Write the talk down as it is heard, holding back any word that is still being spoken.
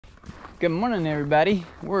Good morning, everybody.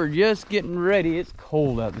 We're just getting ready. It's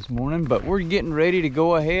cold out this morning, but we're getting ready to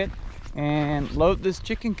go ahead and load this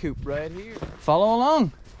chicken coop right here. Follow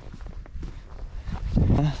along.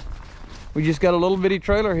 We just got a little bitty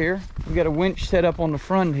trailer here. We got a winch set up on the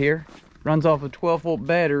front here. Runs off a 12-volt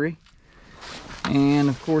battery. And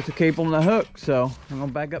of course a cable and a hook. So I'm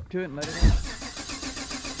gonna back up to it and let it in.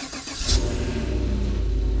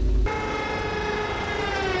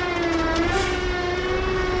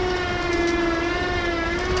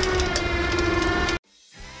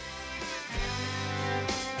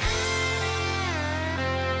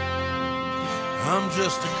 I'm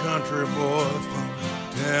just a country boy from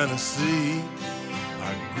Tennessee.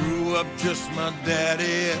 I grew up just my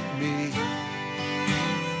daddy and me.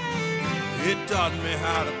 He taught me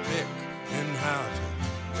how to pick and how to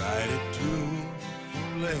write a tune.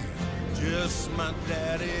 Just my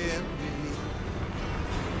daddy and me.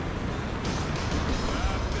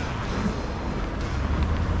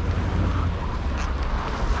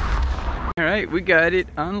 All right, we got it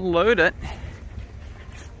unloaded.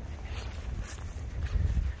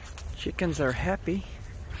 Chickens are happy.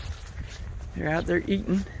 They're out there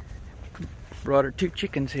eating. Brought her 2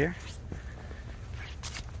 chickens here.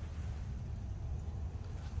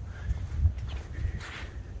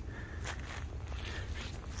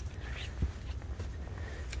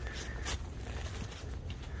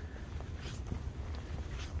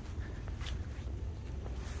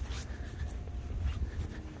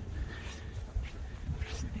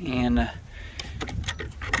 And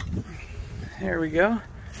there we go.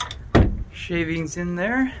 Shavings in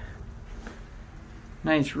there.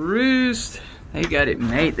 Nice roost. They got it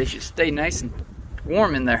made. They should stay nice and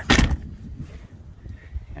warm in there.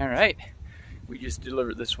 All right, we just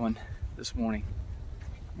delivered this one this morning,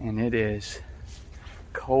 and it is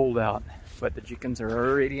cold out, but the chickens are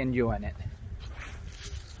already enjoying it.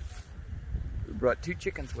 We brought 2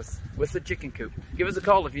 chickens with the chicken coop. Give us a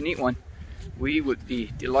call if you need one. We would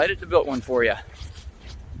be delighted to build one for you.